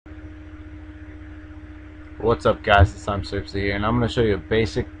What's up, guys? It's Sam Serpsy here, and I'm going to show you a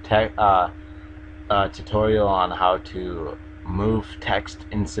basic tutorial on how to move text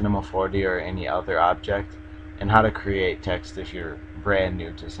in Cinema 4D or any other object, and how to create text if you're brand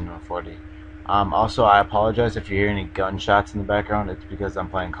new to Cinema 4D. Also, I apologize if you hear any gunshots in the background. It's because I'm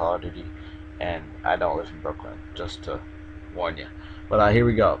playing Call of Duty, and I don't live in Brooklyn, just to warn you. But here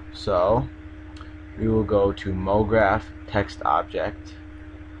we go. So, we will go to MoGraph Text Object.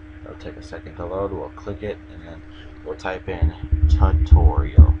 It'll take a second to load. We'll click it, and then we'll type in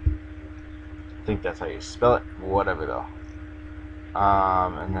tutorial. I think that's how you spell it. Whatever though.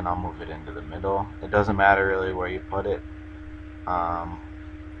 And then I'll move it into the middle. It doesn't matter really where you put it,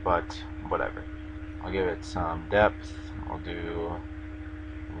 but whatever. I'll give it some depth. I'll do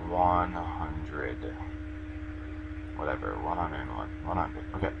 100. Whatever, 101, 100.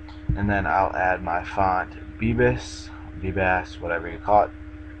 Okay. And then I'll add my font, Bebas, whatever you call it.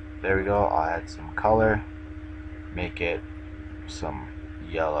 There we go. I'll add some color, make it some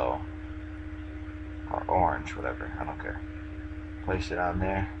yellow or orange, whatever, I don't care. Place it on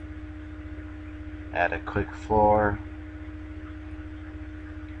there, add a quick floor,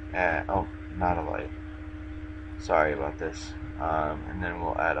 oh, not a light, sorry about this, and then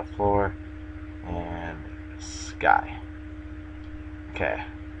we'll add a floor and sky. Okay,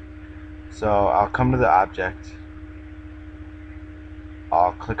 so I'll come to the object,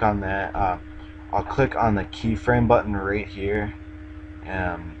 I'll click on that. I'll click on the keyframe button right here.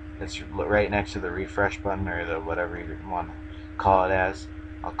 It's right next to the refresh button, or the whatever you want to call it as.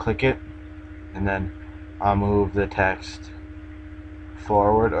 I'll click it, and then I'll move the text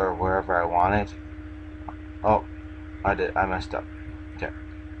forward or wherever I want it. Oh, I messed up. Okay.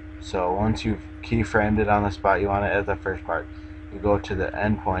 So once you've keyframed it on the spot you want it as the first part, you go to the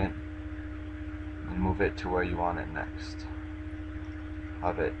end point and move it to where you want it next.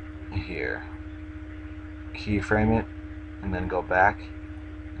 Of it here. Keyframe it, and then go back,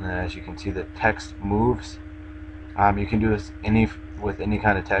 and then as you can see, the text moves. You can do this with any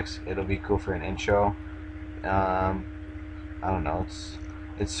kind of text. It'll be cool for an intro. I don't know.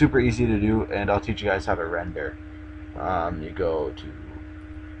 It's super easy to do, and I'll teach you guys how to render. You go to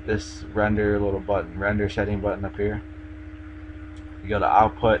this render little button, render setting button up here. You go to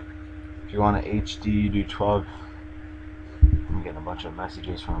output. If you want an HD, you do 12. I'm getting a bunch of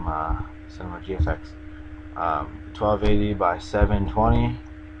messages from Cinema GFX. 1280 by 720,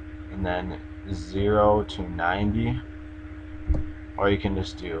 and then 0 to 90, or you can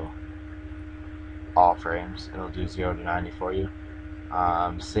just do all frames. It'll do 0 to 90 for you.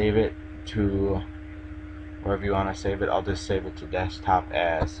 Save it to wherever you want to save it. I'll just save it to desktop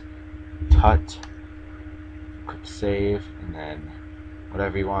as tut. Click save, and then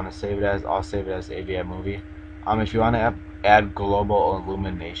whatever you want to save it as, I'll save it as AVI movie. If you want to add global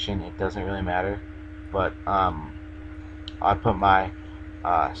illumination, it doesn't really matter, but I put my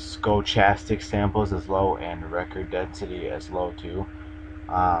stochastic samples as low and record density as low too,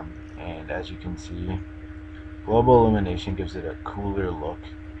 and as you can see, global illumination gives it a cooler look,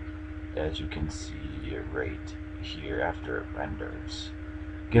 as you can see right here after it renders.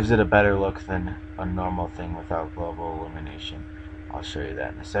 Gives it a better look than a normal thing without global illumination. I'll show you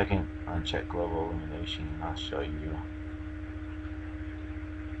that in a second. Uncheck global illumination, and I'll show you.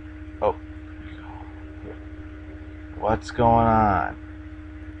 Oh, what's going on?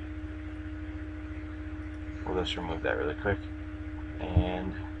 We'll just remove that really quick,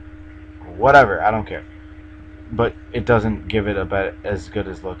 and whatever, I don't care. But it doesn't give it as good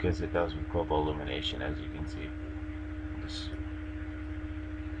as look as it does with global illumination, as you can see. Just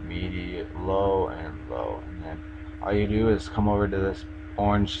medium, low, and low, and then all you do is come over to this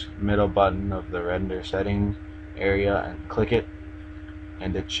orange middle button of the render setting area and click it,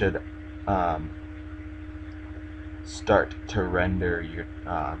 and it should start to render your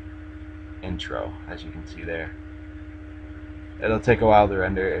intro, as you can see there. It'll take a while to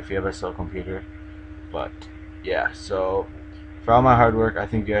render if you have a slow computer, but yeah. So for all my hard work, I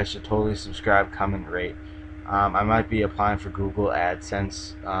think you guys should totally subscribe, comment, rate. I might be applying for Google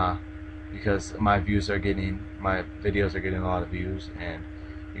AdSense because my videos are getting a lot of views, and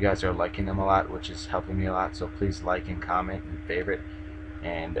you guys are liking them a lot, which is helping me a lot. So please like and comment and favorite,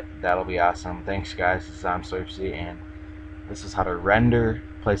 and that'll be awesome. Thanks, guys. This is Sam Serpsy, and this is how to render,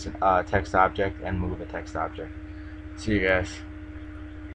 place a text object, and move a text object. See you guys.